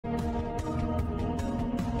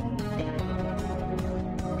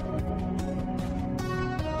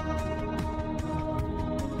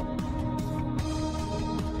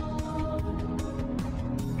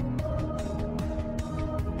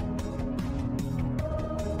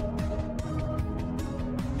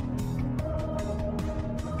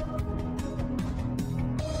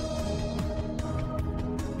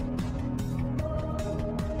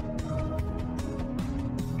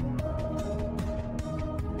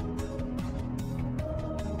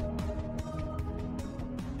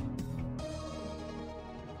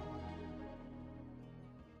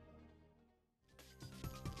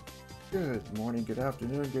Good morning, good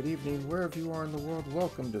afternoon, good evening, wherever you are in the world.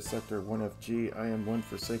 Welcome to Sector 1FG. I am One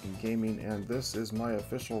Forsaken Gaming, and this is my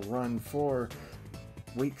official run for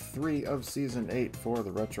Week 3 of Season 8 for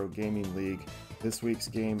the Retro Gaming League. This week's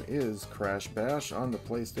game is Crash Bash on the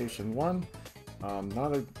PlayStation 1.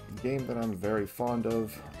 Not a game that I'm very fond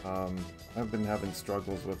of. I've been having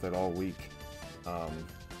struggles with it all week.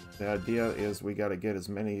 The idea is we got to get as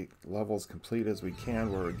many levels complete as we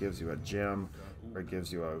can, where it gives you a gem, or it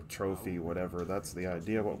gives you a trophy, whatever. That's the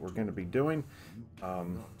idea, what we're going to be doing.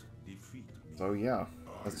 So yeah,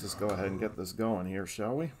 let's just go ahead and get this going here,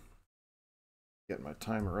 shall we? Get my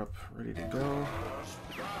timer up, ready to go.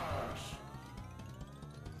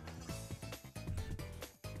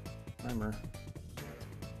 Timer.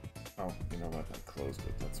 Oh, you know what? I closed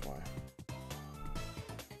it, that's why.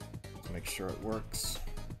 Let's make sure it works.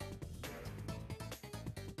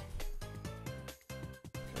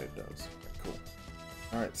 Okay, it does. Okay, cool.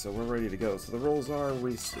 Alright, so we're ready to go. So the rules are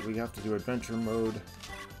we have to do adventure mode,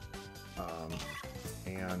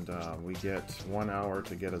 and we get 1 hour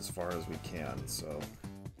to get as far as we can. So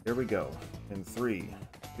here we go. In 3,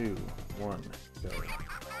 2, 1, go.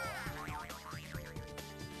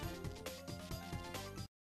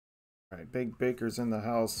 Alright, Big Baker's in the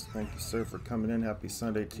house. Thank you, sir, for coming in. Happy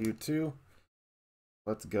Sunday to you too.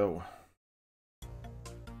 Let's go.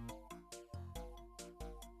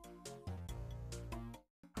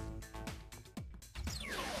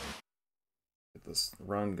 This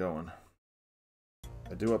run going.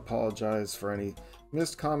 I do apologize for any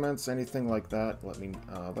missed comments, anything like that. Let me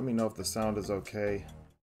know if the sound is okay.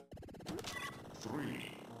 3,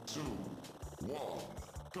 2, 1,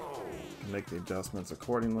 go! Make the adjustments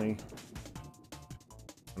accordingly.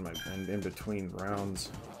 And in between rounds.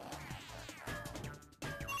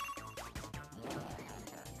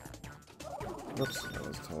 Whoops, that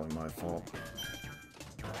was totally my fault.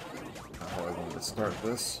 Not how I wanted to start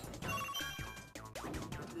this.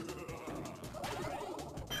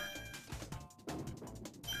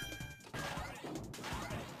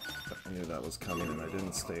 I knew that was coming and I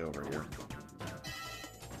didn't stay over here.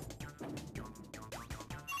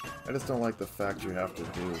 I just don't like the fact you have to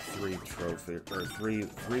do three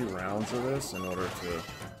rounds of this in order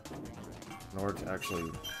to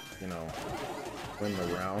actually, you know, win the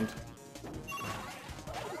round,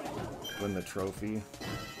 win the trophy.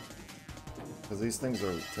 Because these things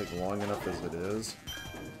take long enough as it is.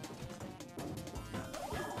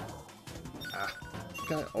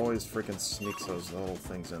 The guy always freaking sneaks those little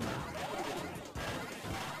things in there.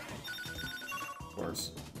 Of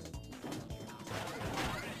course.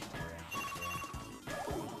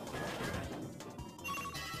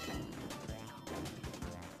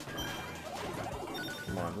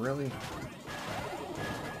 Come on, really?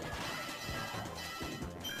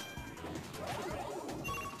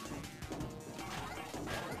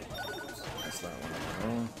 That's that one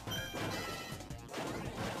alone.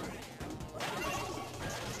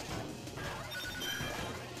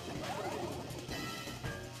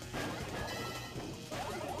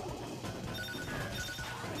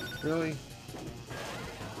 Really?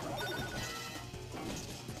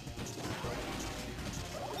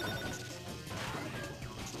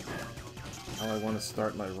 How I want to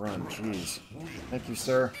start my run, jeez. Thank you,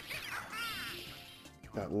 sir.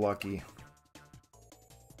 Got lucky.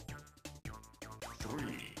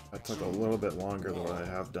 That took a little bit longer than what I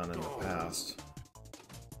have done in the past.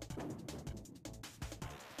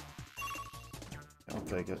 I'll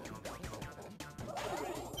take it.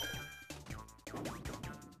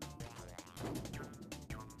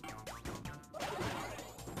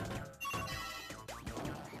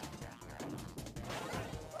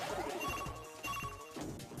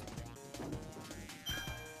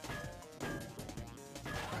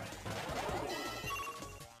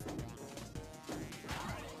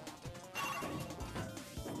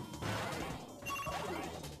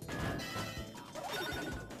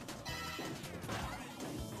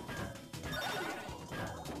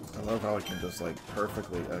 I love how I can just, like,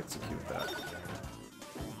 perfectly execute that.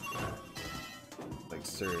 Like,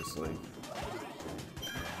 seriously.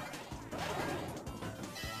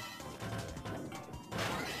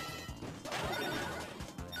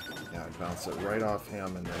 Yeah, I bounced it right off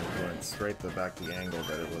him and then it went straight to the angle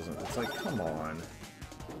that it wasn't. It's like, come on.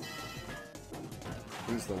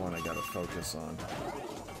 He's the one I gotta focus on.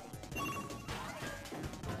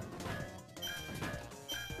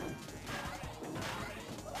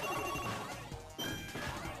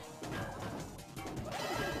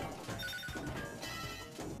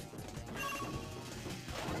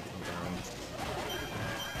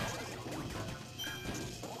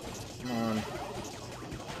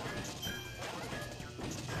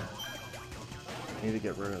 need to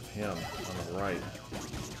get rid of him on the right.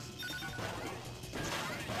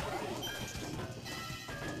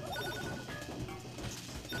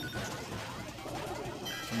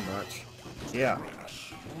 Too much. Yeah.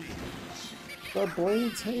 What's up,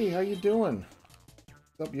 Blades? Hey, how you doing?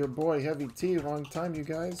 What's up, your boy Heavy T? Long time, you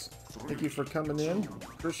guys. Thank you for coming in.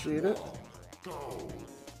 Appreciate it.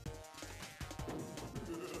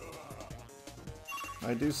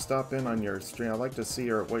 I do stop in on your stream. I like to see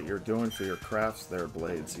what you're doing for your crafts there,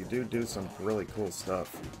 Blades. You do some really cool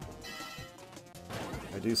stuff.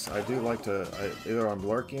 I do like to, either I'm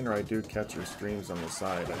lurking or I do catch your streams on the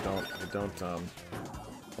side. I don't, a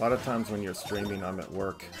lot of times when you're streaming, I'm at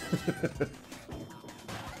work.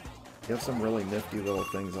 You have some really nifty little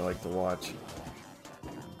things I like to watch.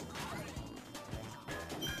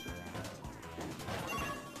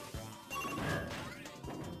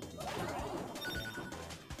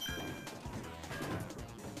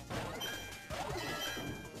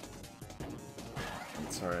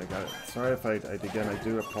 Sorry, I got it. Sorry if again, I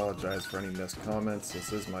do apologize for any missed comments.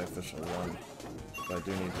 This is my official run, but I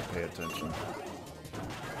do need to pay attention.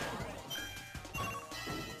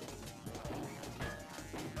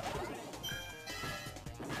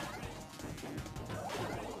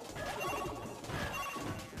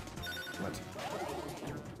 What?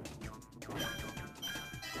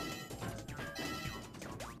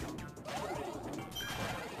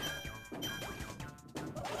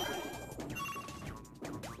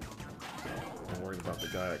 I'm worried about the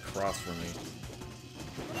guy across from me.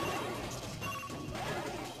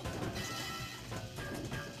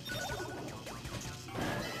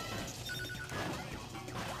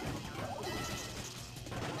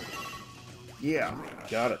 Yeah,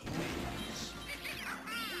 got it.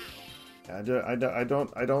 I'm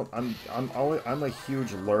a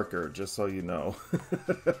huge lurker, just so you know.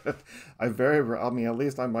 I mean, at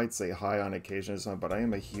least I might say hi on occasion or something, but I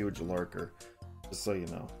am a huge lurker, just so you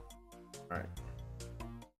know. Alright.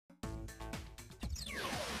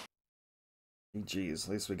 Geez,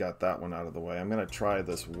 at least we got that one out of the way. I'm gonna try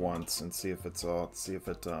this once and see if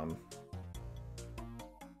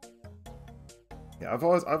yeah,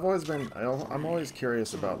 I'm always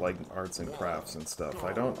curious about, like, arts and crafts and stuff.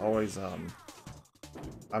 I don't always,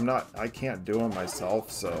 I can't do them myself,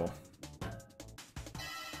 so...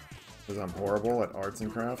 Because I'm horrible at arts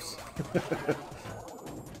and crafts.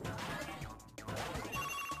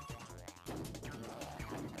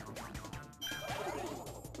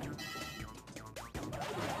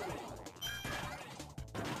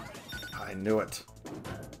 I knew it.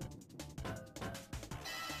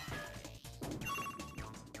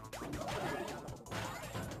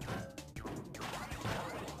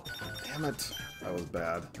 Damn it. That was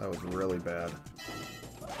bad. That was really bad.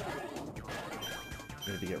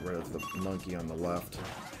 I need to get rid of the monkey on the left.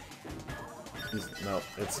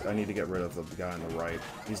 I need to get rid of the guy on the right.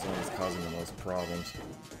 He's the one that's causing the most problems.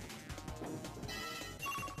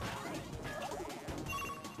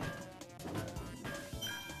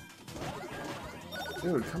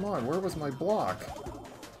 Dude, come on, where was my block?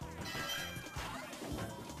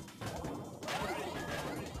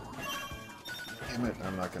 Damn it,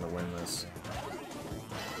 I'm not gonna win this.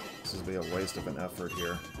 This would be a waste of an effort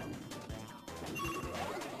here.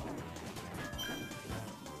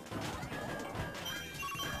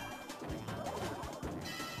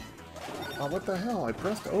 Oh, what the hell? I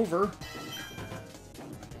pressed over.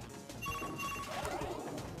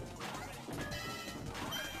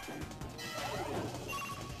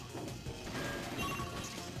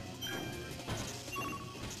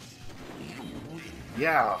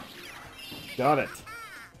 Yeah! Got it.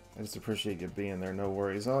 I just appreciate you being there, no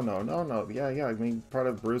worries. Oh, no. Yeah, I mean, part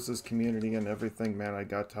of Bruce's community and everything, man. I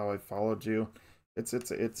got how I followed you. It's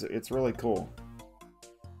really cool.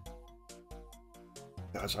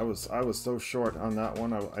 Gosh, I was so short on that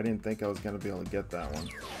one. I didn't think I was gonna be able to get that one.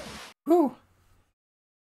 Whew!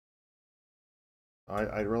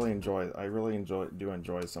 I really do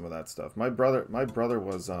enjoy some of that stuff. My brother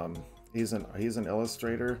was he's an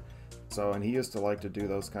illustrator, so, and he used to like to do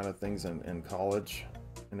those kind of things in college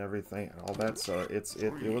and everything and all that, so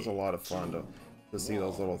it was a lot of fun to see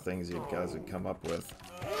those little things you guys would come up with.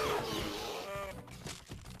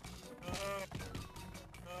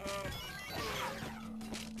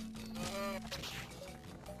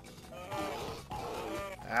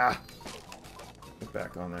 Ah! Get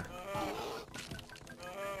back on there.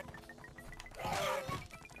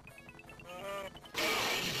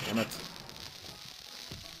 Damn it.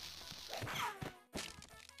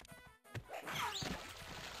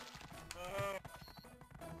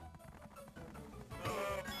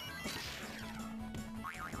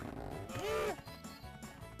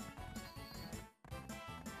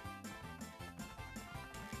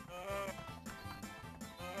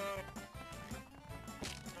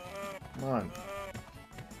 Come on.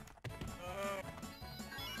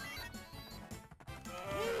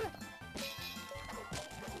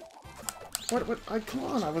 What? Come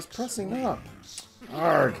on, I was pressing up.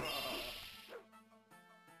 Arg.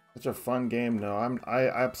 Such a fun game. No, I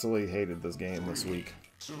absolutely hated this game this week.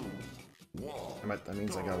 That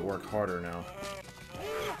means I gotta work harder now.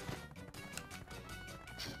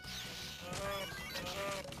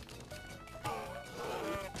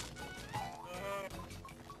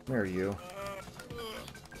 There you.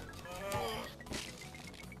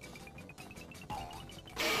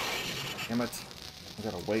 Damn it. I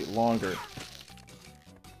gotta wait longer.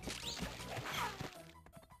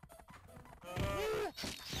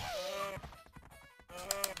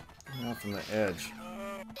 Now from the edge.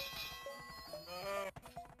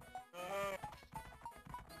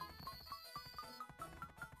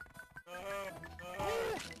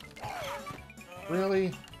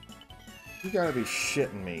 Really? You gotta be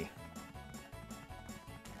shitting me.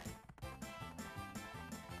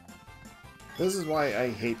 This is why I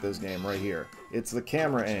hate this game right here. It's the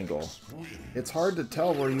camera angle. It's hard to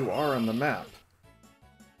tell where you are on the map.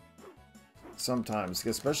 Sometimes,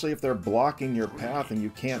 especially if they're blocking your path and you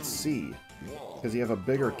can't see. Because you have a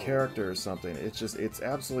bigger character or something. It's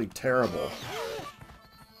absolutely terrible.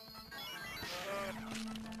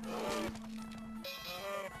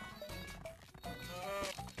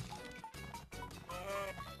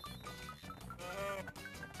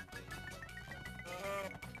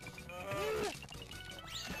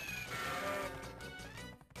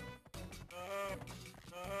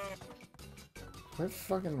 Quit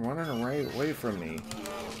fucking running away from me.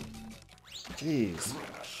 Jeez.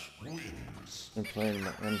 Been playing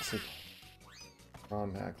the M6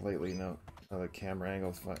 ROM hack lately. No, the camera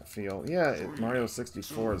angles feel. Yeah, Mario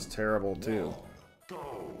 64 is terrible too.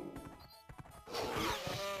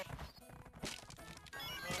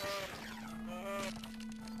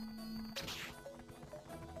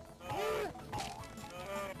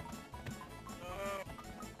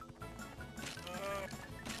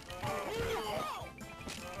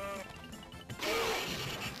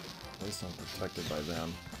 At least I'm protected by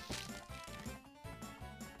them.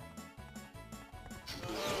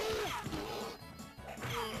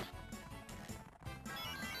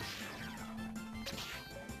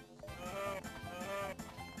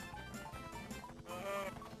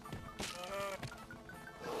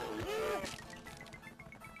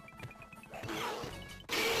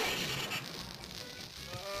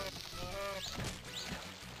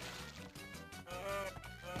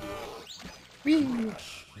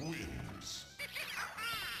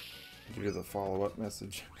 Did you do the follow-up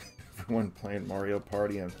message? Everyone playing Mario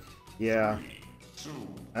Party and yeah,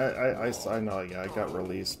 I know. Yeah, I got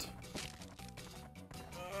released.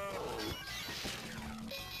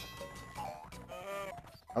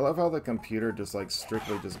 I love how the computer just like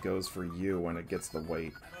strictly just goes for you when it gets the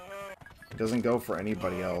weight. It doesn't go for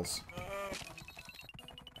anybody else.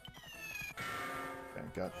 Okay,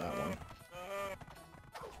 got that one.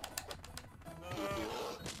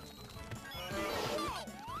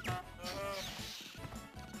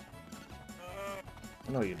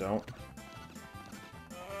 No, you don't.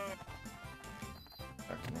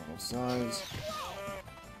 Back to normal size.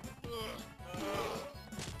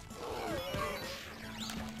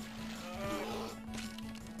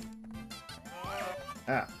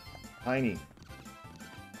 Ah, tiny.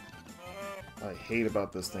 I hate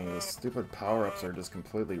about this thing. The stupid power-ups are just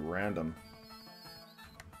completely random.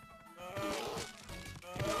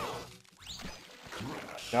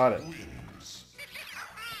 Got it.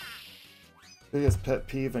 Biggest pet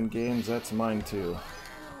peeve in games, that's mine too.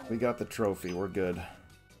 We got the trophy, we're good.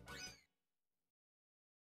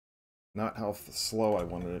 Not how slow I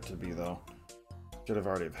wanted it to be though. Should have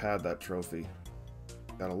already had that trophy.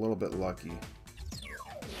 Got a little bit lucky.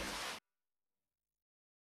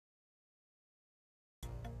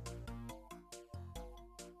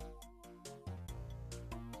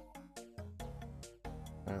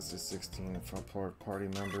 Fantasy 16 for party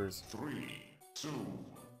members. 3, 2,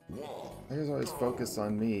 1. They just always focus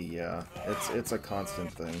on me, yeah. It's a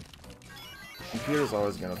constant thing. Computer's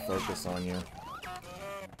always gonna focus on you.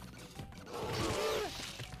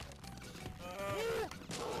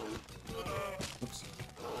 Oops.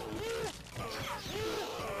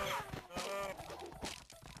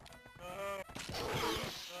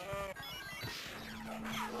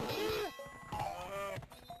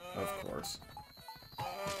 Of course.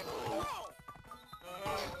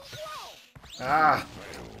 Ah!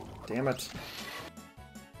 Damn it.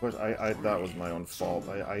 But that was my own fault.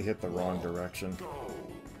 I hit the wrong direction.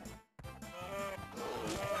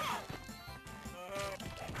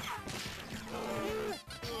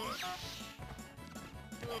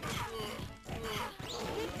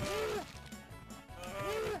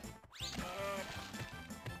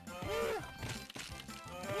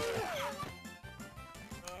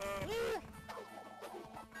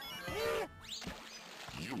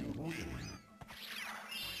 You win.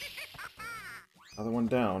 Other one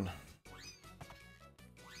down.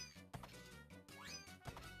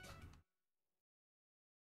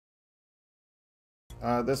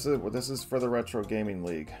 This is for the Retro Gaming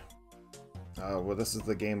League. Well, this is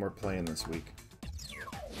the game we're playing this week.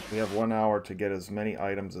 We have 1 hour to get as many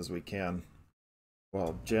items as we can.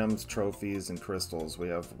 Well, gems, trophies, and crystals. We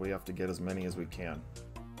have to get as many as we can.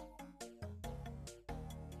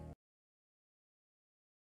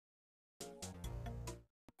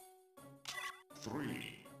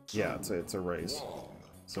 Yeah, it's a race,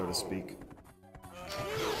 so to speak.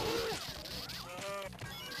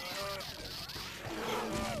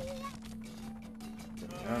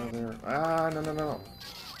 Get out of there. Ah, no.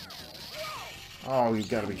 Oh, you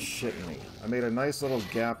gotta be shitting me. I made a nice little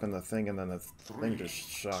gap in the thing, and then the thing just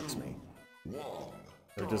shocks me.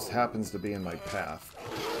 It just happens to be in my path.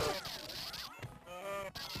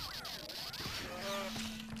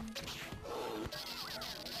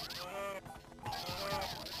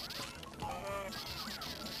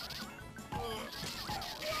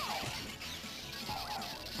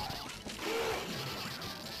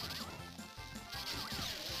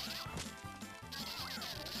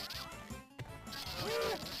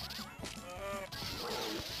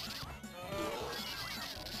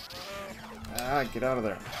 Ah, get out of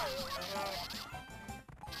there.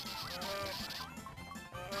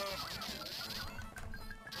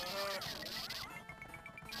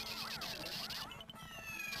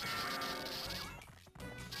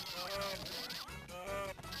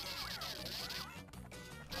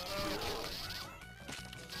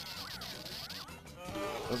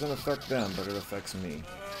 Doesn't affect them, but it affects me.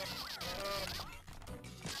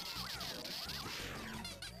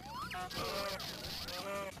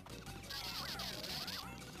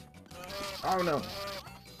 Oh no!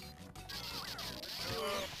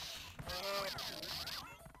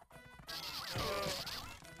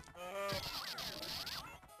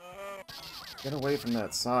 Get away from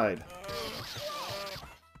that side.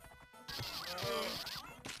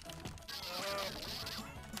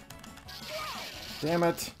 Damn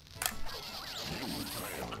it!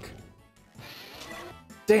 Fuck.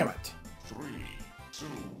 Damn it! 3, 2,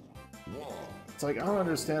 1. It's like I don't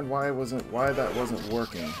understand why that wasn't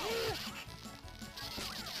working.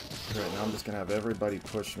 Great, now I'm just gonna have everybody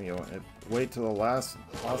push me away. Wait till the last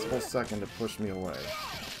possible second to push me away.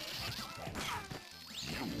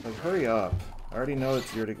 Like, hurry up. I already know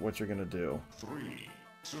it's what you're gonna do. 3,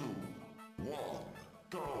 2, 1,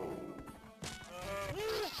 go!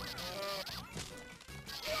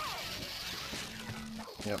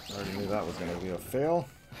 Yep, I already knew that was gonna be a fail.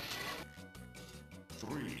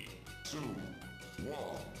 3, 2, 1,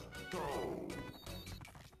 go!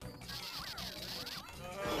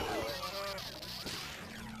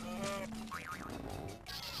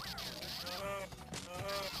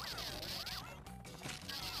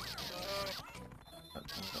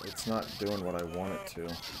 It's not doing what I want it to.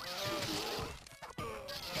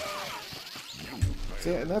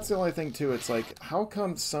 See, and that's the only thing too, it's like, how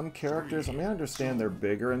come some characters, I mean, I understand they're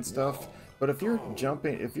bigger and stuff, but if you're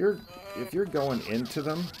jumping, if you're going into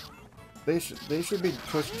them, they should be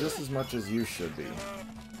pushed just as much as you should be.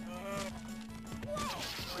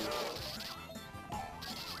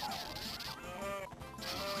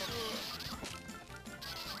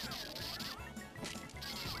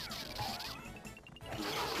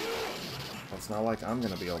 It's not like I'm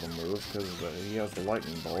gonna be able to move, because he has the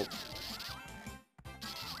lightning bolt.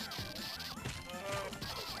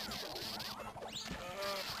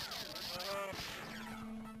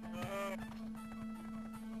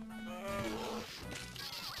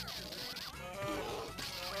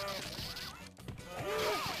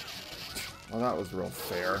 Well, that was real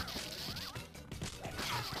fair.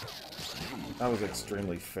 That was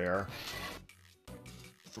extremely fair.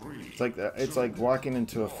 It's like walking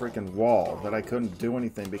into a freaking wall that I couldn't do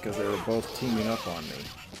anything because they were both teaming up on me.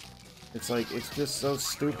 It's like, it's just so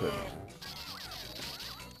stupid.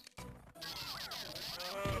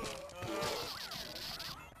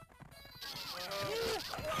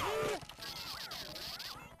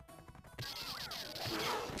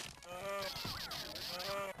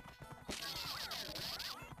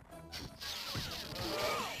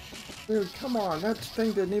 Dude, come on, that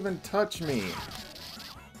thing didn't even touch me.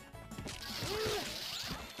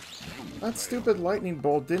 That stupid lightning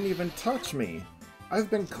bolt didn't even touch me.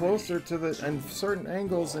 I've been closer to the and certain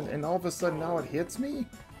angles, and all of a sudden now it hits me?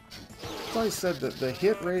 As I said, that the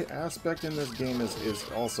hit rate aspect in this game is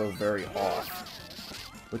also very off,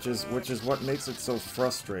 which is what makes it so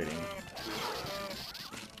frustrating.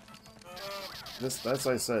 That's what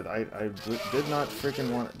I said. Did not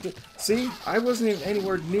freaking want to... See? I wasn't even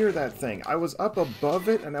anywhere near that thing. I was up above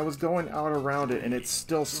it, and I was going out around it, and it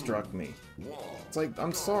still struck me. It's like,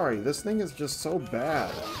 I'm sorry, this thing is just so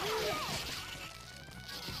bad.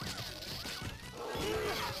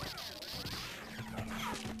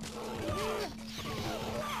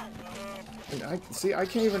 And I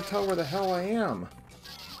can't even tell where the hell I am.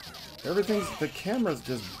 The camera's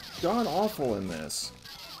just gone awful in this.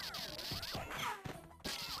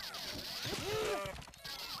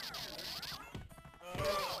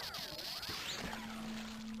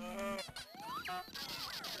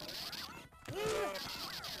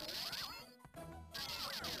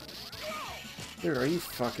 Dude, are you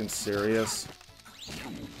fucking serious?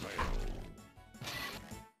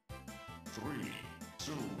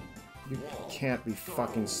 You can't be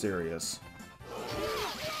fucking serious.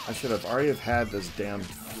 I should have already had this damn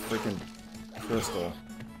freaking crystal.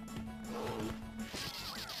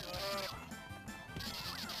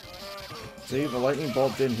 See, the lightning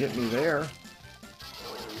bolt didn't hit me there.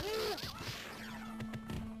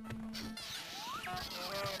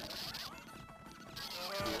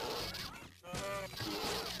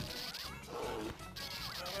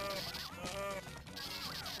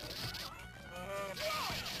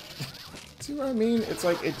 See what I mean? It's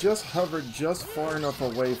like it just hovered just far enough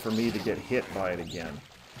away for me to get hit by it again.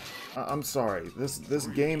 I'm sorry. This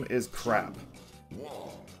game is crap.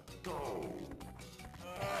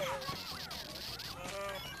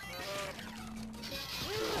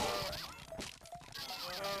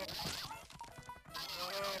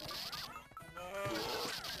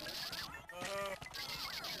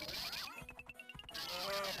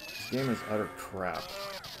 This game is utter crap.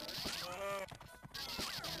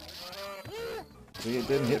 See, it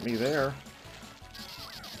didn't hit me there.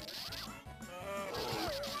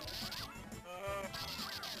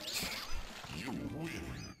 You win.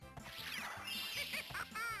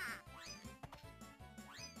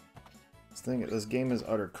 This game is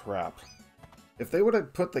utter crap. If they would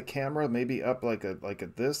have put the camera maybe up like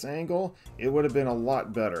at this angle, it would have been a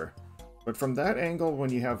lot better. But from that angle,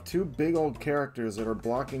 when you have two big old characters that are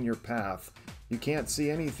blocking your path, you can't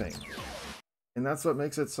see anything. And that's what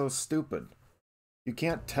makes it so stupid. You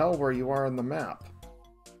can't tell where you are on the map.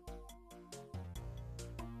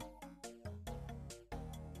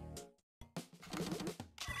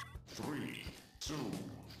 Three, two,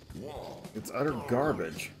 one. It's utter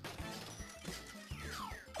garbage.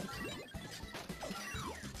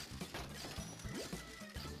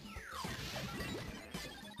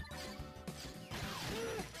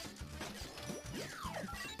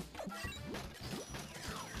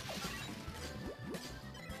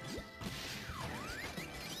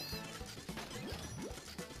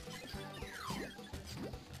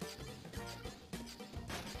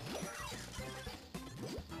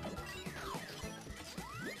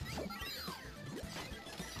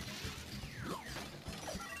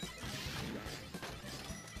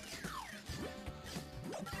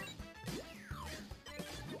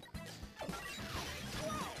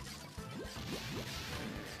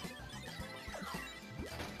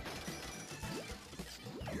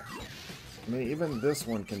 I mean, even this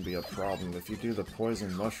one can be a problem if you do the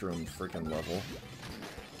poison mushroom freaking level.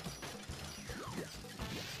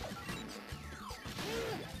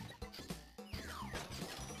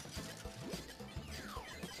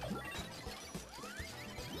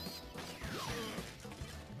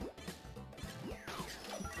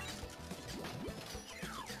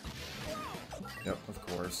 Yep, of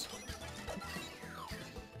course.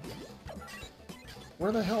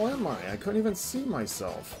 Where the hell am I? I couldn't even see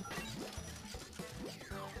myself.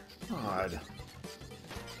 God.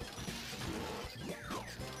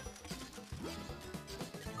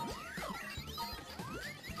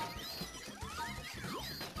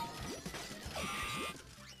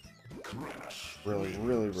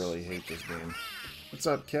 Really hate this game. What's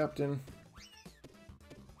up, Captain?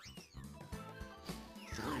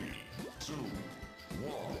 3, 2,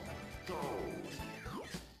 1, go!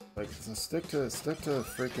 Like, stick to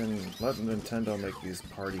freaking letting Nintendo make these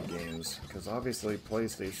party games, because obviously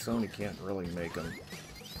Sony can't really make them.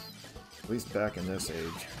 At least back in this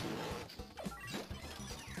age.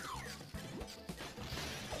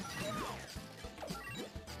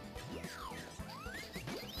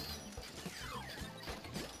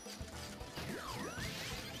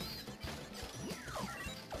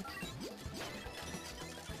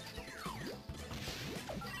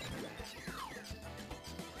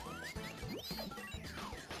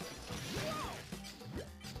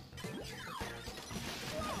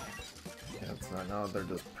 Now they're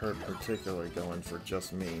just particularly going for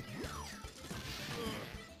just me.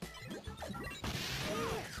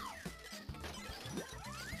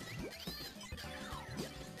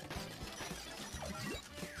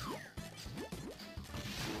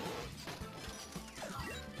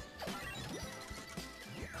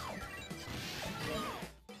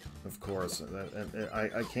 Of course, and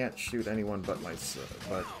I can't shoot anyone but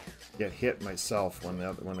but get hit myself when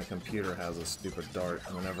the computer has a stupid dart.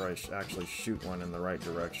 Whenever I actually shoot one in the right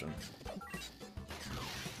direction.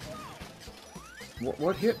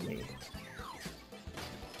 What hit me?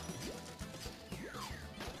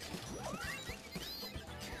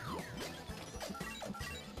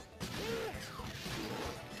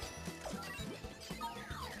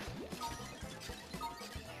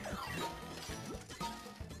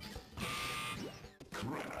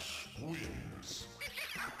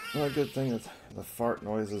 Well, a good thing is the fart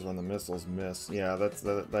noises when the missiles miss. Yeah,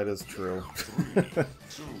 that is true.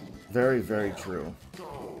 Very, very true.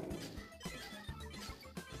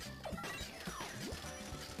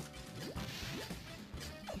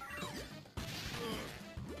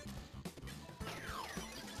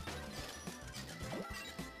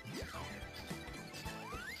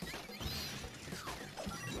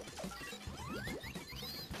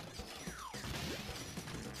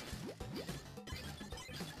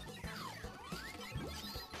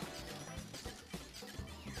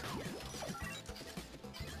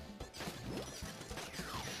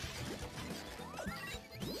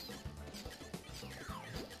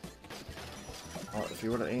 Well, if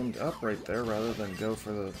you would have aimed up right there rather than go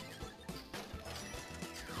for the...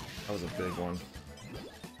 That was a big one.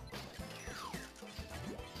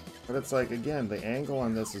 But it's like, again, the angle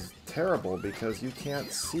on this is terrible because you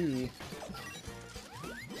can't see...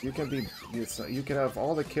 You can be... You can have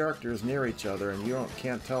all the characters near each other and you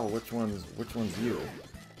can't tell which one's you.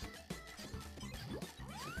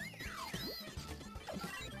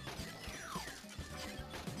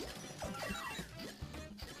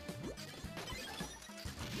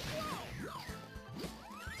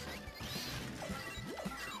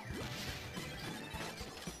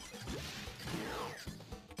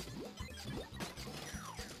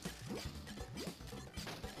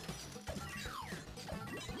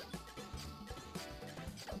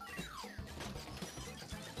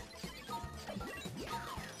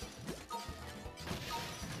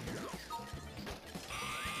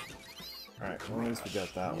 Alright, well, at least we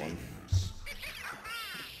got that one.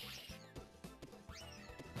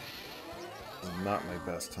 Not my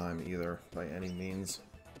best time either, by any means.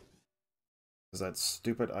 Is that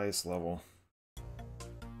stupid ice level.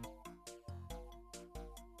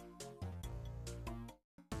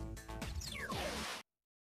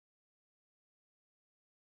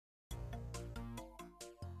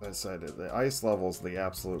 I decided the ice level's the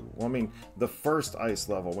absolute... Well, I mean, the first ice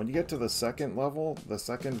level. When you get to the second level, the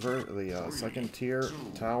second second tier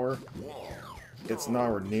tower, it's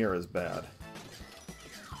nowhere near as bad.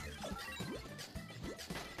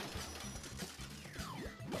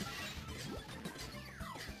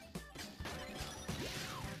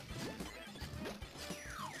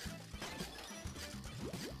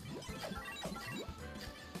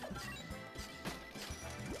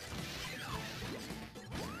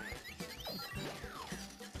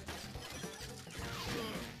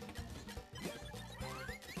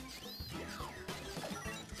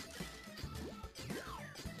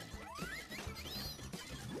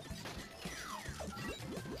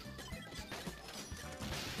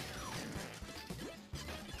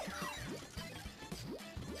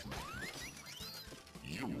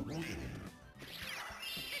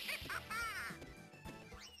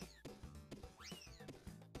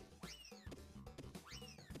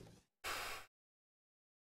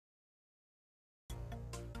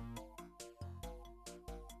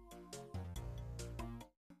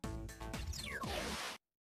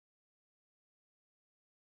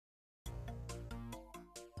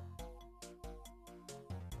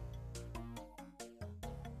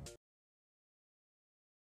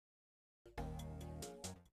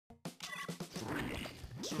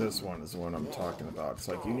 This one is the one I'm talking about. It's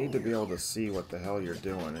like you need to be able to see what the hell you're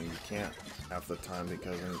doing, and you can't half the time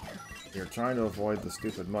because you're trying to avoid the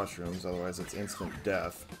stupid mushrooms, otherwise it's instant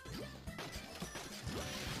death.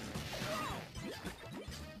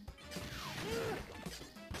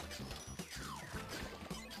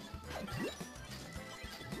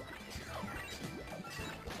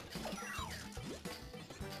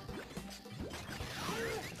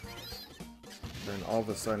 Then all of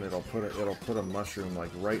a sudden it'll put a mushroom like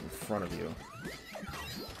right in front of you.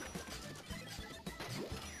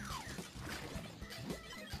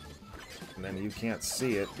 And then you can't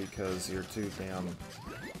see it because you're too damn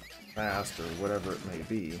fast or whatever it may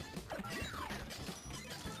be.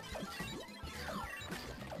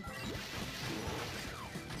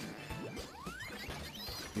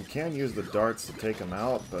 You can use the darts to take them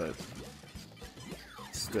out, but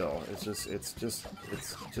still, it's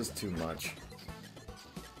just too much.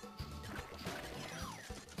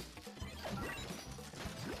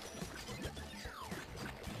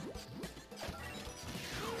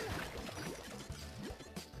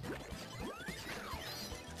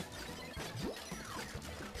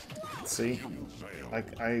 See?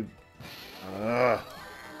 Like, I'm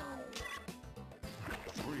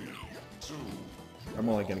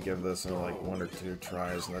only gonna give this like 1 or 2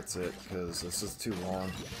 tries, and that's it, because this is too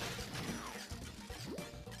long.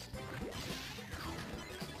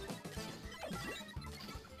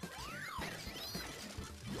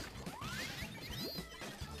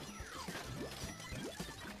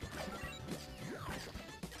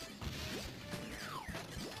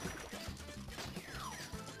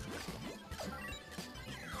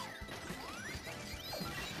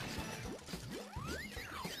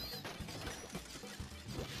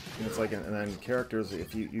 It's like, and then characters,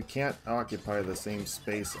 if you can't occupy the same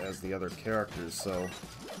space as the other characters, so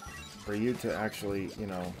for you to actually, you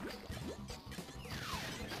know,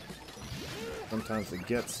 sometimes to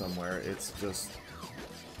get somewhere, it's just...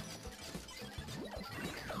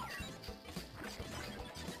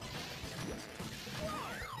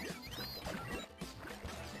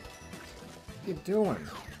 What are you doing?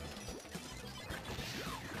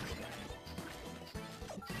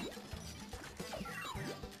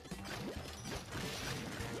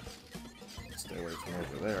 Stay away from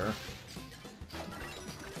over there.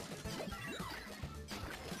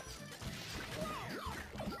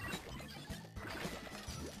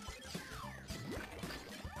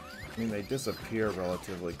 I mean, they disappear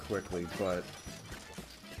relatively quickly, but...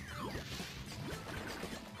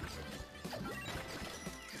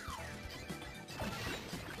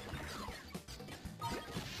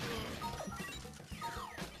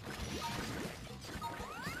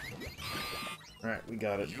 Alright, we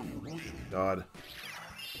got it. God.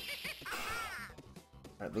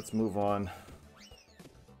 Alright, let's move on.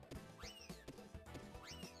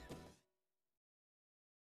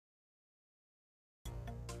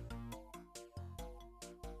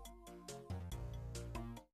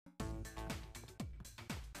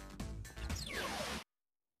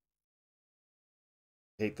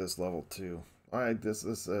 Hate this level too. Alright,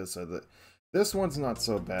 this one's not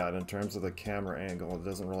so bad in terms of the camera angle. It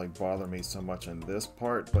doesn't really bother me so much in this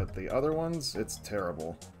part, but the other ones, it's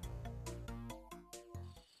terrible.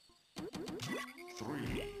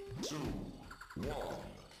 3, 2, 1,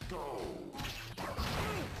 go!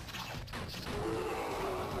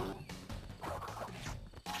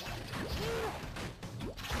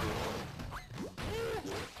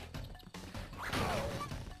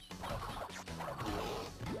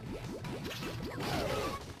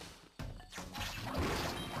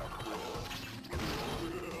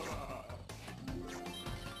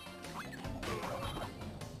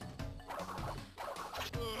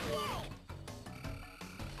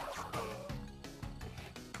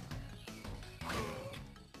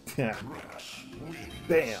 Yeah.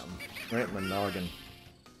 Bam! Right in the noggin.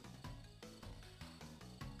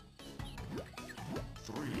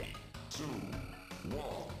 3, 2, 1,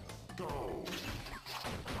 go!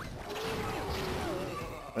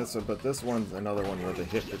 But this one's another one where the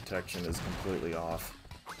hit detection is completely off.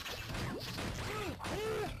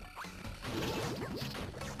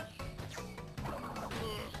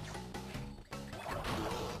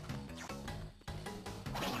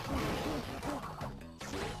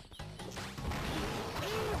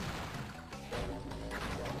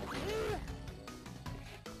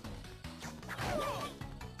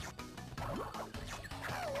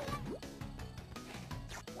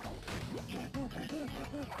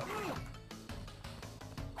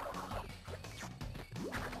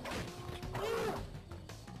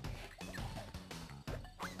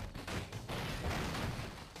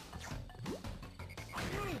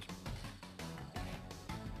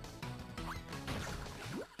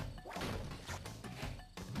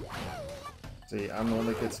 See, I'm the one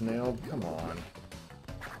that gets nailed? Come on.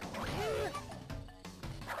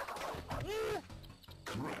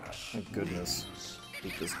 Thank goodness.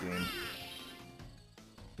 Beat this game.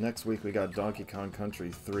 Next week we got Donkey Kong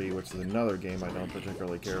Country 3, which is another game I don't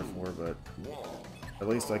particularly care for, but at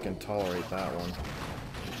least I can tolerate that one.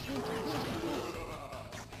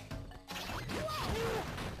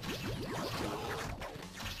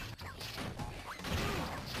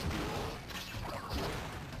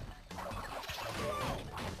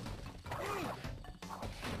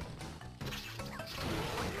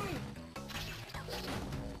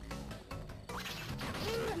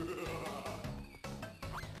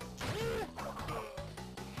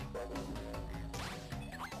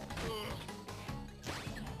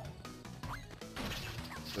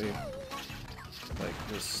 See? Like,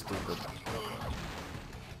 this stupid.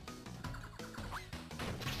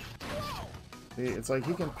 See, it's like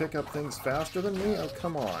he can pick up things faster than me? Oh,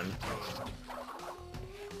 come on.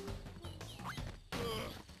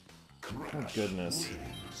 Oh, goodness.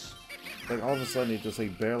 Like, all of a sudden, he just,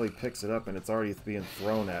 like, barely picks it up, and it's already being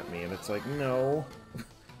thrown at me, and it's like, no.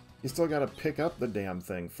 You still gotta pick up the damn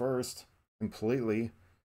thing first. Completely.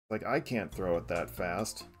 Like, I can't throw it that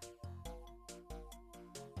fast.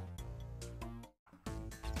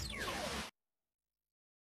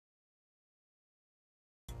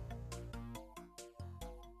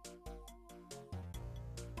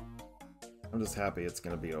 I'm just happy it's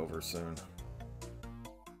gonna be over soon.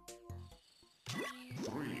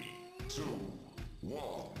 3, 2, 1,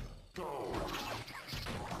 go!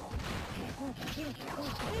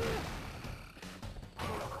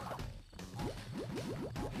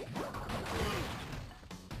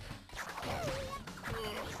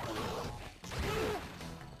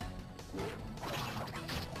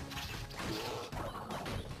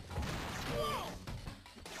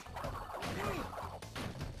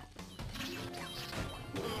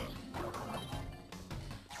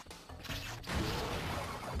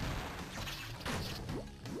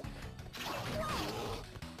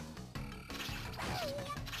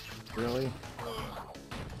 Really?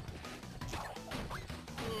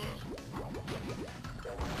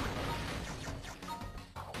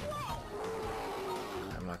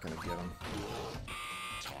 I'm not gonna get him.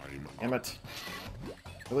 Damn it.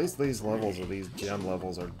 At least these levels, or these gem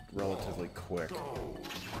levels, are relatively quick.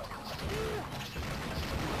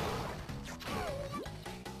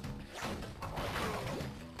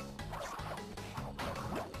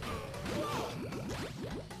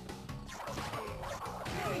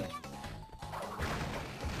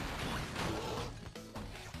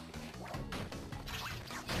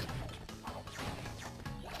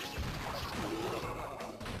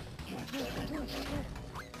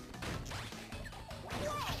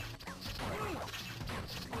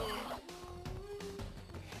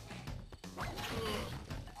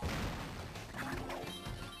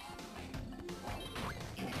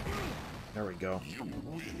 There we go.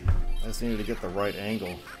 I just needed to get the right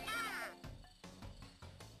angle.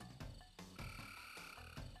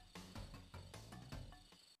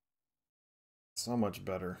 So much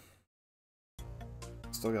better.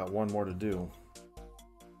 Still got one more to do.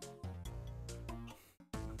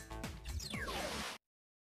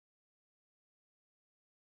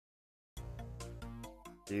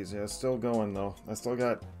 Jeez, yeah, it's still going though. I still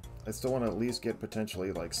want to at least get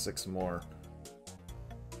potentially like 6 more.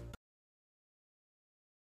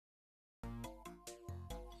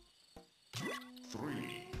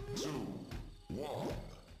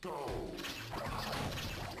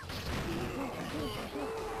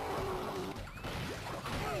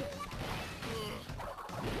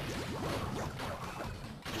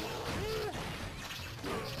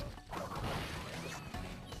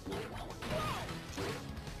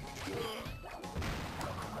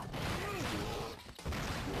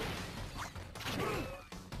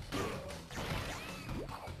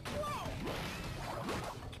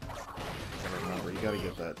 You gotta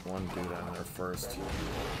get that one dude on there first. See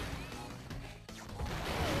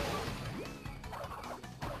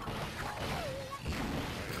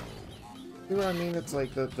what I mean? It's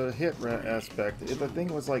like the hit aspect. The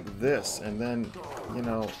thing was like this, and then, you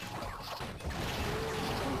know...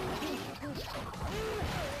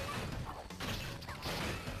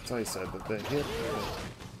 That's how I said, that the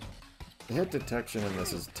hit detection in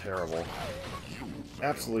this is terrible.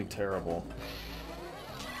 Absolutely terrible.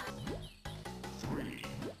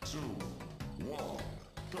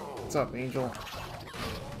 What's up, Angel?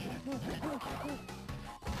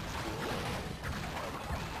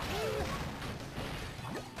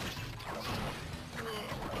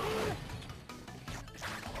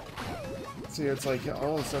 See, it's like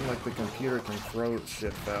all of a sudden, like the computer can throw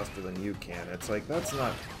shit faster than you can. It's like that's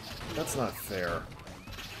not fair.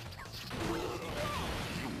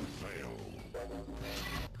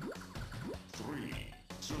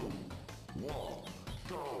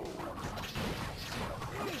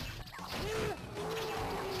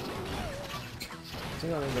 You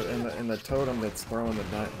know, in the totem that's throwing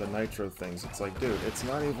the nitro things, it's like, dude, it's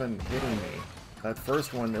not even hitting me. That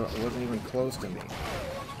first one wasn't even close to me.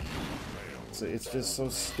 So it's just so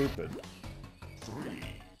stupid. 3,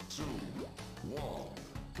 2, 1,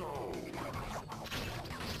 go!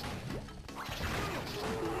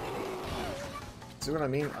 See what I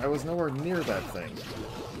mean? I was nowhere near that thing.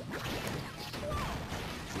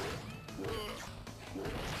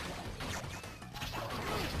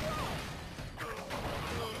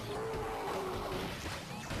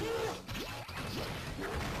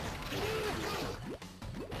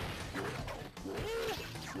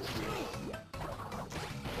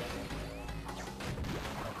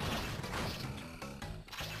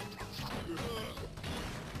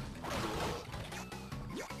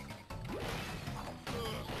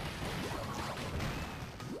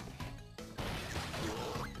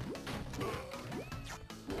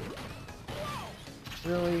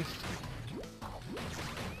 Really?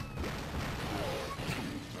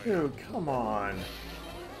 Dude, come on.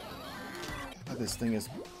 God, this thing is...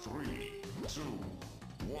 3, 2,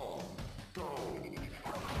 1, go!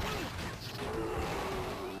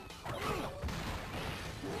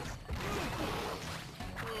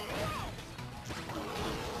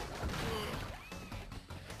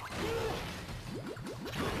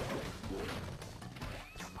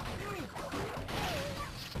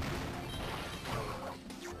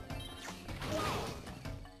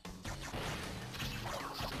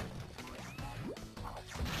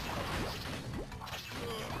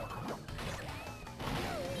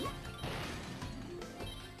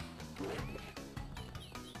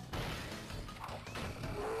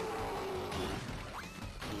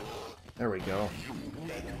 There we go.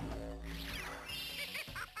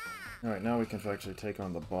 Alright, now we can actually take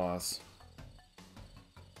on the boss.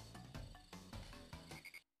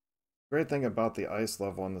 Great thing about the ice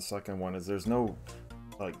level in the second one is there's no,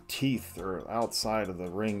 like, teeth or outside of the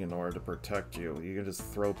ring in order to protect you. You can just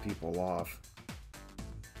throw people off.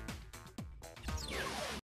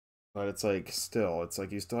 But it's like, still, it's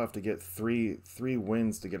like you still have to get three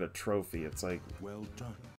wins to get a trophy. It's like, Well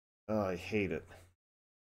done. I hate it.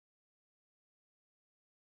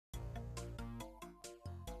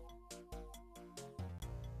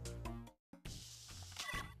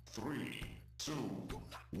 Three, two,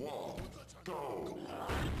 one, go!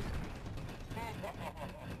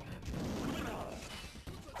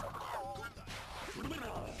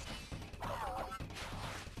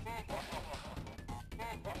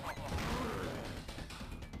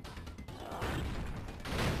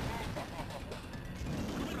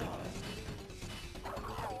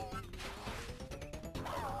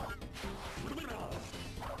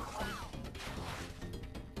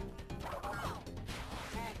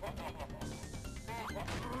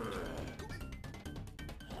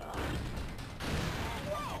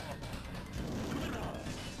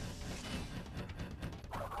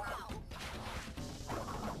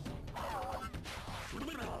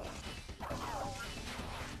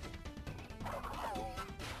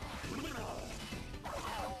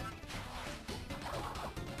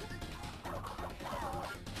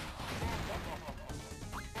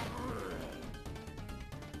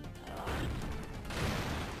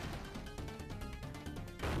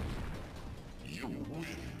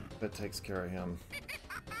 That takes care of him.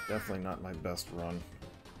 Definitely not my best run.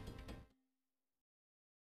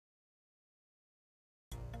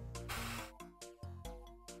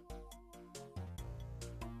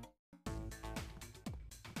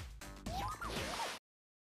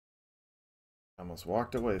 Almost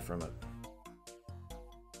walked away from it.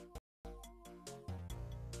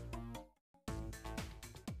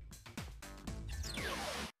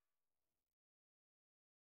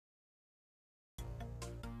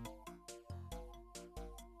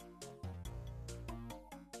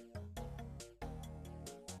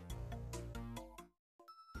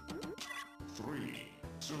 Three,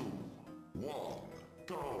 two, one,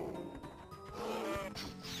 go!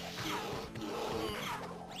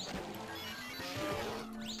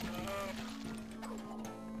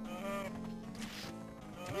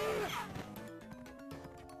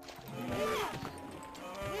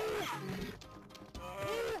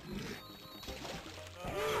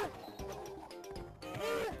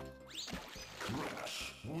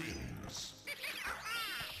 Crash wins.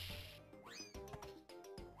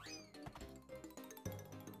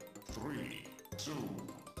 Three, two,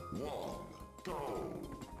 one, go!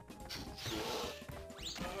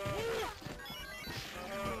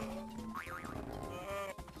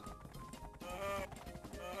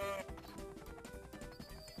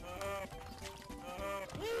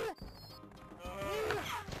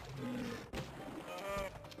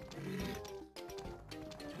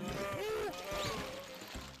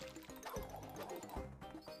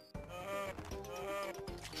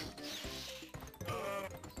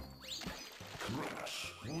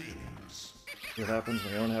 Crash wins. What happens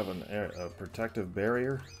when you don't have a protective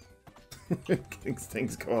barrier?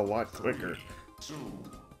 Things go a lot quicker. 2,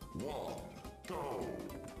 1, go!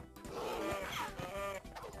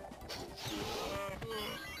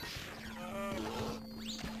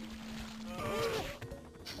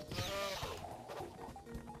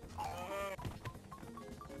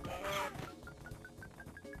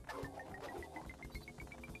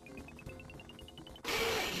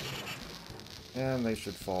 And they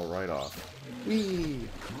should fall right off. Whee!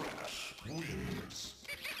 Crash wins.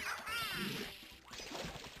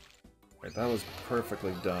 Right, that was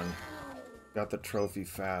perfectly done. Got the trophy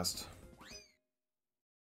fast.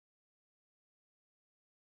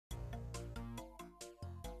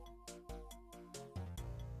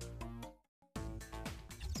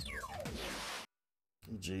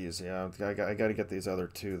 Jeez, yeah, I gotta get these other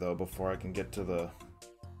two, though, before I can get to the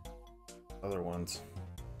other ones.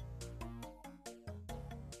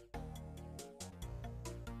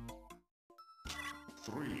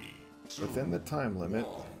 Three, two, Within the time limit.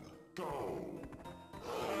 one, go.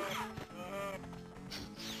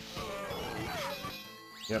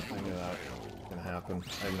 Yep, I knew that was gonna happen.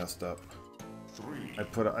 I messed up. Three, I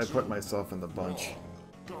put myself in the bunch.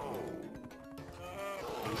 go.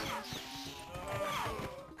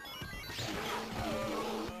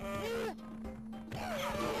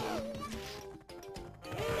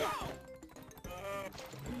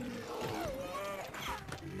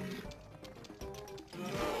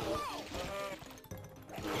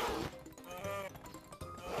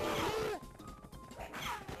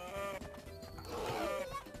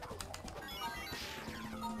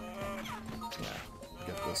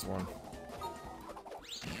 Get this one.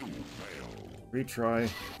 Retry.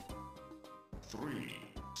 Three,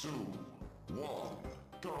 two, one,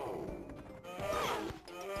 go.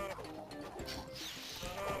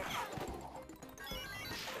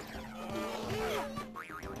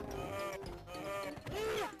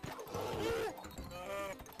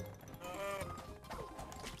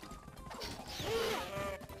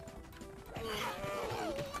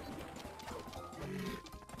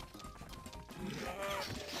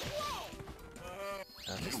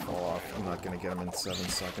 Just fall off. I'm not gonna get him in 7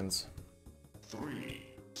 seconds. Three,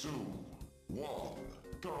 two, one,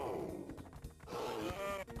 go.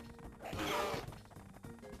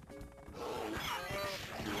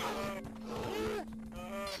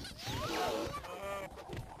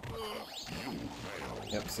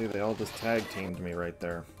 Yep, see, they all just tag teamed me right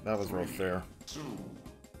there. That was real fair. 2,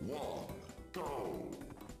 1, go.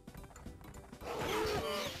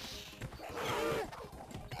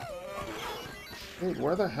 Dude,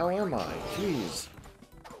 where the hell am I? Jeez.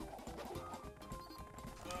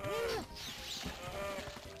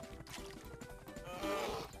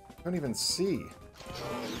 I don't even see.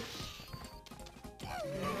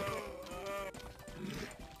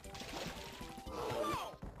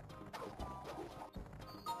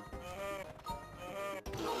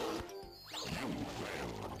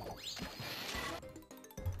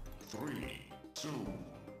 Three, two,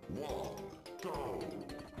 one, go.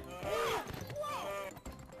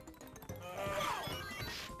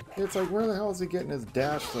 It's like, where the hell is he getting his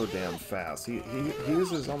dash so damn fast? He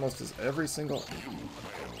uses almost his every single...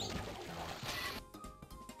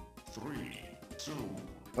 3, 2,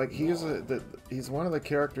 Like, he's one of the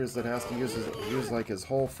characters that has to use like his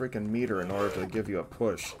whole freaking meter in order to give you a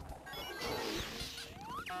push.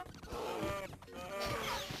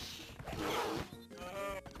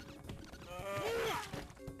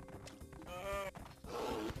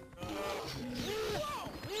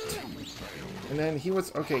 And then he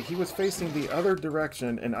was facing the other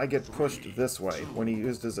direction, and I get pushed this way when he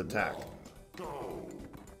used his attack. go.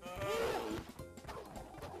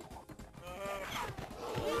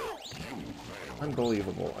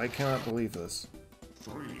 Unbelievable. I cannot believe this.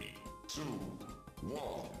 3, 2, 1,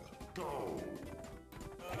 go.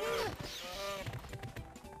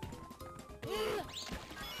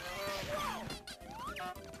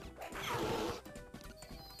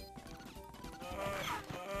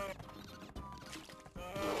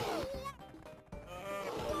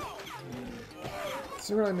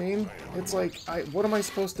 See what I mean? It's like, what am I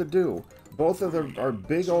supposed to do? Both of them are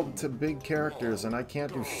big old to big characters, and I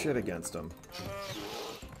can't do shit against them.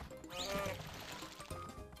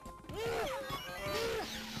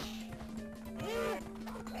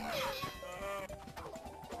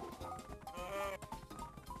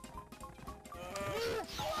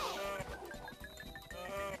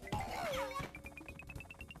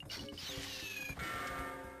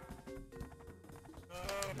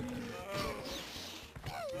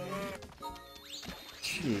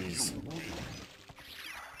 Jeez.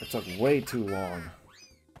 It took way too long.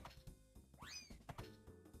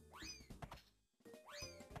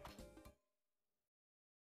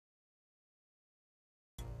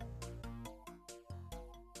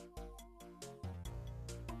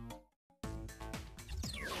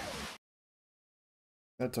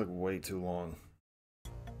 That took way too long.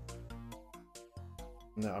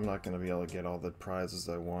 No, I'm not going to be able to get all the prizes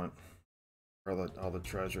I want. Or all the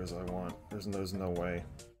treasures I want. There's no way.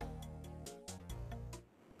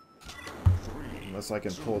 Unless I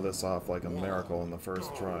can pull this off like a miracle in the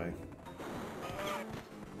first try.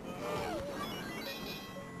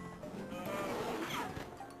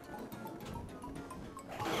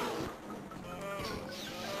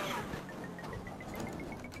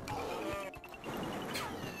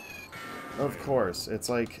 Of course, it's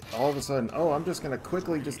like all of a sudden, oh, I'm just gonna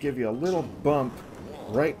quickly just give you a little bump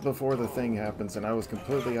right before the thing happens, and I was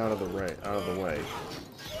completely out of the way.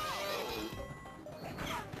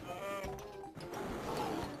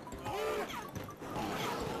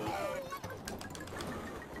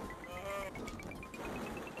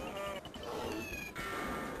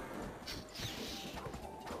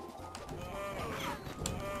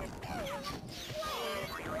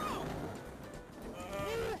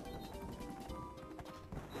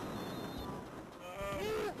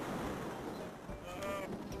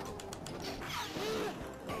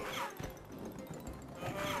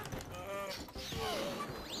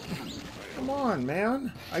 Come on,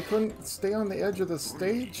 man! I couldn't stay on the edge of the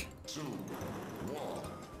stage? 2, 1,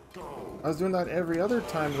 go! I was doing that every other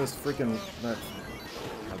time this freaking... God,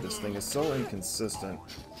 this thing is so inconsistent.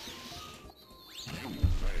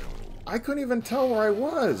 I couldn't even tell where I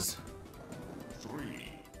was! 3,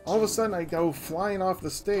 All of a sudden I go flying off the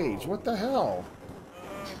stage. What the hell?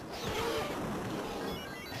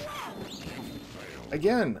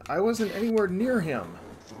 Again, I wasn't anywhere near him.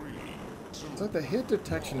 3, 2, It's like the hit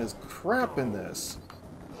detection is crap in this.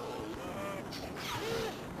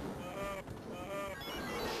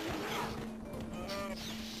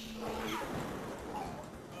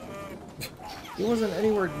 He wasn't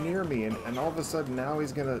anywhere near me, and all of a sudden now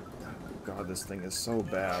he's gonna... God, this thing is so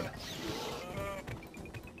bad.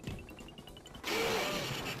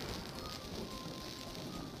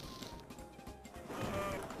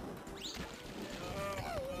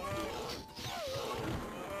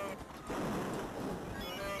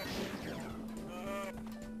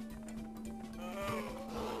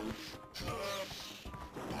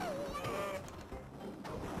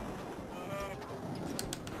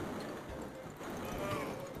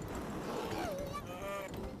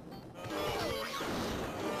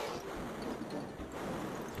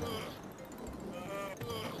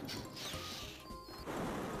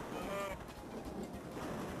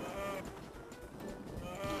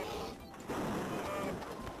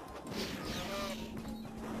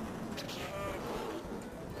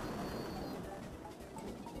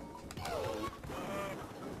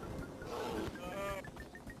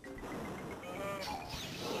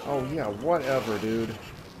 Oh yeah, whatever, dude.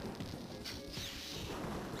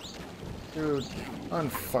 Dude,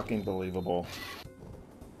 unfucking believable.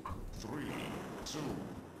 3, 2,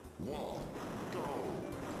 1, go!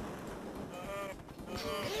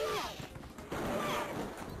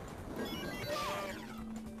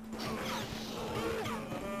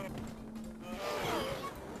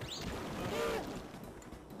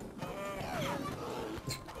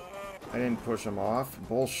 I didn't push him off.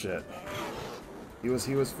 Bullshit. He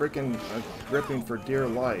was freaking gripping for dear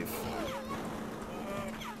life.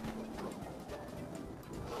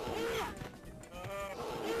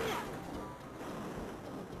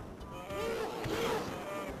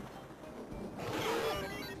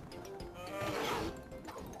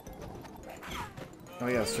 Oh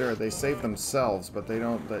yeah, sure, they save themselves, but they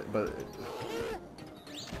don't... but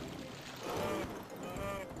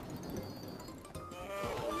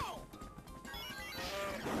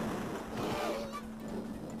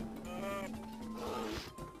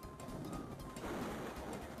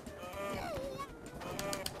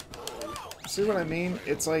see what I mean?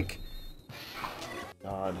 It's like...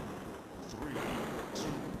 God. 3, 2,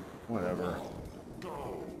 Whatever.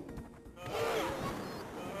 go!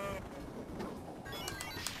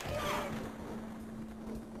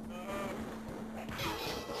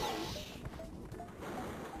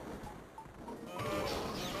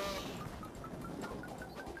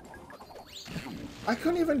 I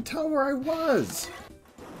couldn't even tell where I was!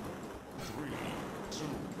 3, 2,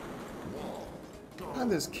 1, go! God,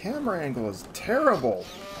 this camera angle is terrible!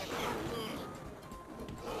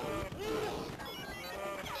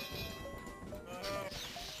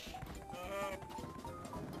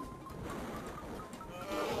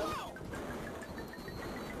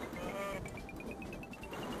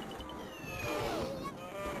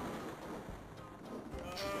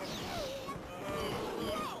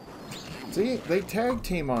 See, they tag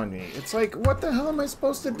team on me. It's like, what the hell am I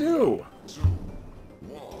supposed to do? 2,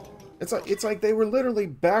 1. It's like they were literally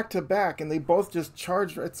back to back and they both just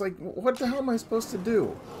charged. It's like, what the hell am I supposed to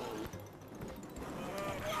do?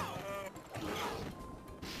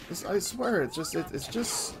 I swear, it's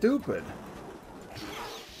just stupid.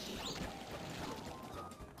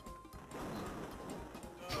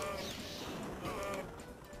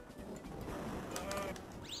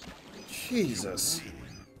 Jesus.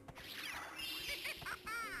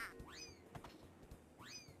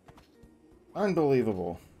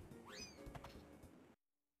 Unbelievable.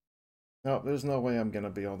 No, there's no way I'm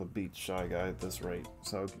gonna be able to beat Shy Guy at this rate.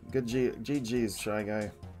 So, good GG's, Shy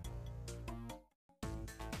Guy.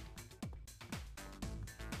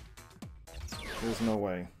 There's no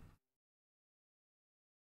way.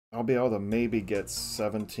 I'll be able to maybe get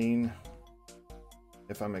 17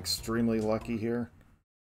 if I'm extremely lucky here.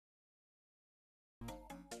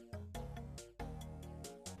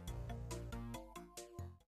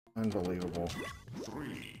 Unbelievable.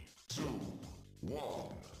 3, 2, 1,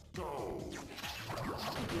 go!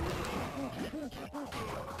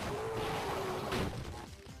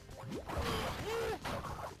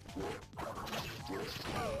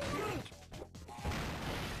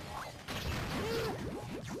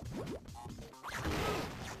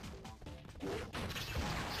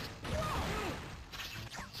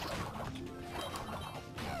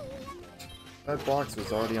 That box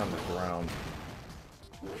was already on the ground.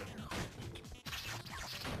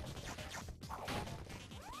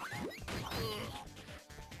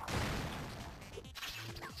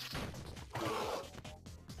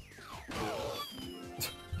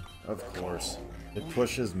 Of course. It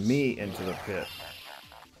pushes me into the pit.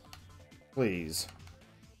 Please.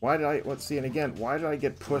 Why did I, let's see, and again, why did I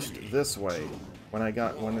get pushed this way? When I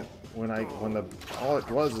got, when the, all it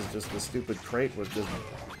was is just the stupid crate was just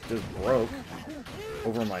broke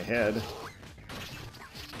over my head.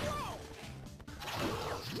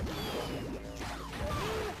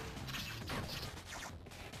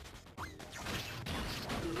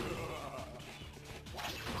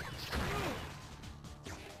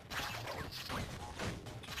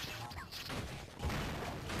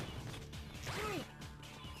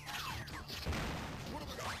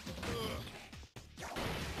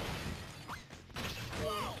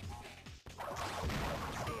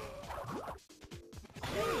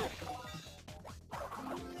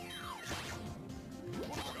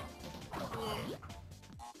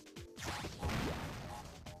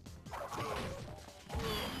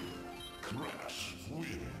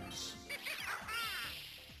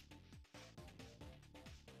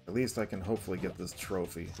 At least I can hopefully get this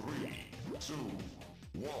trophy. 3, 2,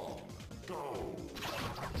 1, go!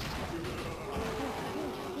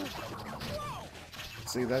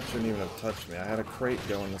 See, that shouldn't even have touched me. I had a crate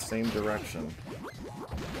go in the same direction.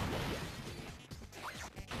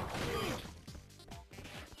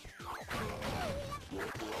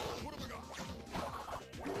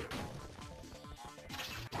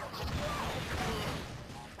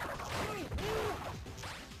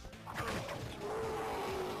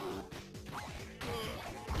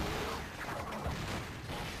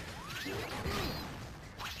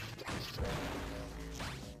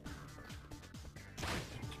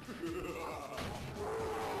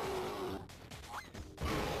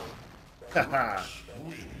 Haha!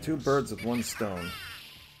 Two birds with one stone.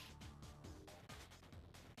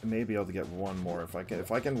 I may be able to get one more.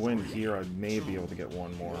 If I can win here, I may be able to get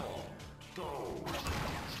one more.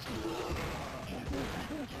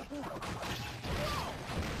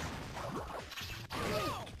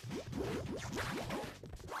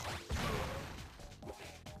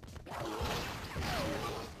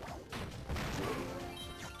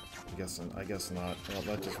 I guess not. Well,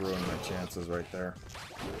 that just ruined my chances right there.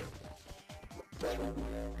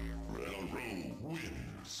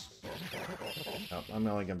 Oh, I'm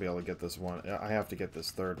only gonna be able to get this one. I have to get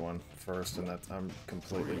this third one first, and that's I'm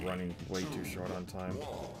completely running way too short on time.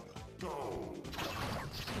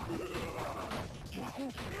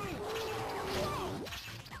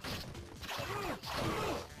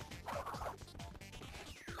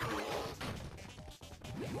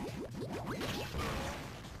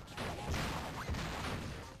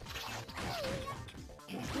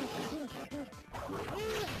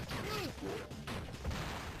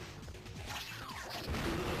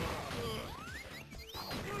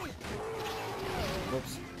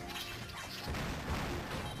 Whoops.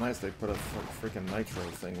 Nice, they put a freaking nitro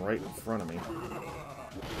thing right in front of me.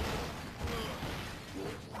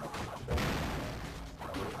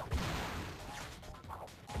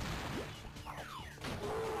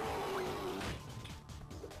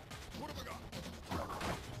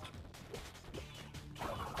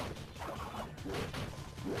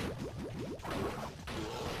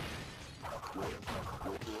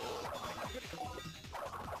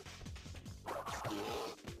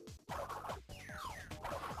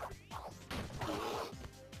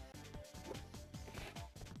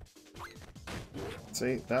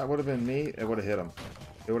 See, that would have been me, it would have hit him.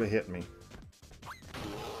 It would have hit me.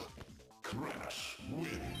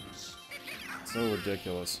 So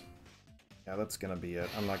ridiculous. Yeah, that's gonna be it.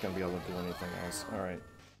 I'm not gonna be able to do anything else. Alright.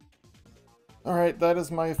 Alright, that is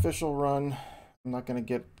my official run. I'm not gonna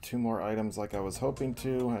get 2 more items like I was hoping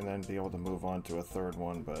to, and then be able to move on to a third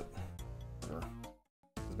one, but whatever.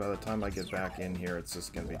 Because by the time I get back in here, it's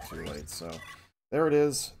just gonna be too late, so... There it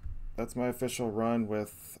is. That's my official run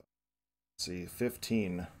with see,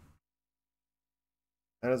 15.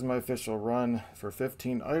 That is my official run for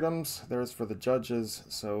 15 items. There's for the judges,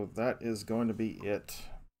 so that is going to be it.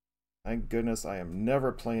 Thank goodness I am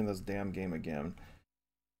never playing this damn game again.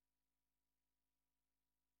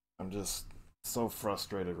 I'm just so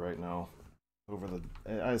frustrated right now over the...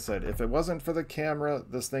 I said, if it wasn't for the camera,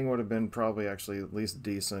 this thing would have been probably actually at least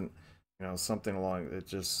decent. You know, something along... It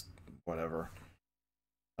just... whatever.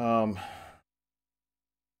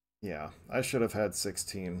 Yeah, I should have had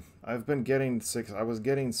 16. I've been getting I was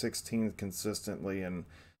getting 16 consistently, and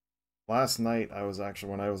last night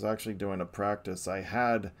when I was actually doing a practice,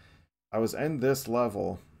 I was in this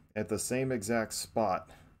level at the same exact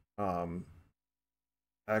spot. I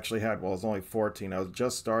actually had, well, it was only 14. I was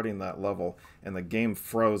just starting that level, and the game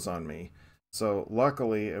froze on me. So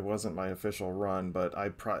luckily, it wasn't my official run, but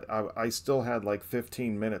I still had like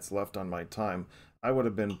 15 minutes left on my time. I would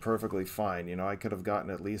have been perfectly fine. You know, I could have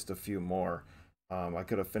gotten at least a few more. I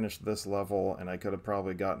could have finished this level, and I could have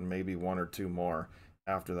probably gotten maybe 1 or 2 more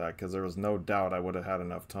after that, because there was no doubt I would have had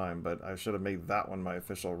enough time, but I should have made that one my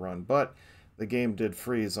official run. But the game did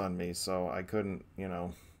freeze on me, so I couldn't, you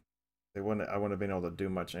know, I wouldn't have been able to do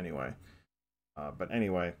much anyway. But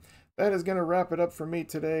anyway, that is going to wrap it up for me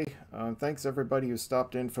today. Thanks everybody who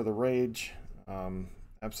stopped in for the rage.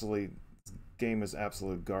 Absolutely, this game is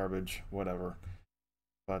absolute garbage, whatever.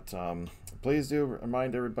 But please do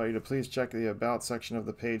remind everybody to please check the About section of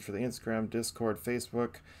the page for the Instagram, Discord,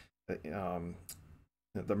 Facebook,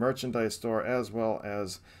 the merchandise store, as well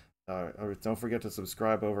as don't forget to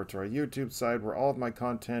subscribe over to our YouTube side, where all of my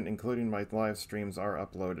content, including my live streams, are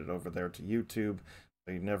uploaded over there to YouTube,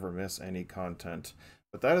 so you never miss any content.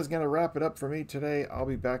 But that is going to wrap it up for me today. I'll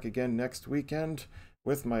be back again next weekend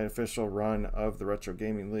with my official run of the Retro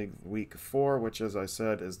Gaming League Week 4, which, as I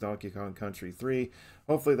said, is Donkey Kong Country 3.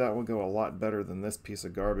 Hopefully that will go a lot better than this piece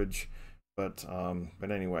of garbage. But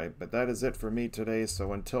anyway, that is it for me today.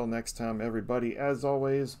 So until next time, everybody, as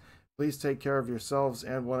always, please take care of yourselves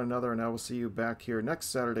and one another, and I will see you back here next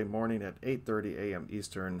Saturday morning at 8:30 a.m.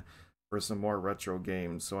 Eastern for some more retro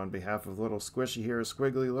games. So on behalf of Little Squishy here,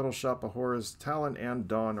 Squiggly, Little Shop of Horrors, Talon, and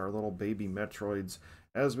Dawn, our little baby Metroids,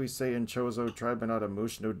 as we say in Chozo, Tribanata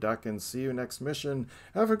Mushno Duck, and see you next mission.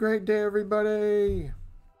 Have a great day, everybody!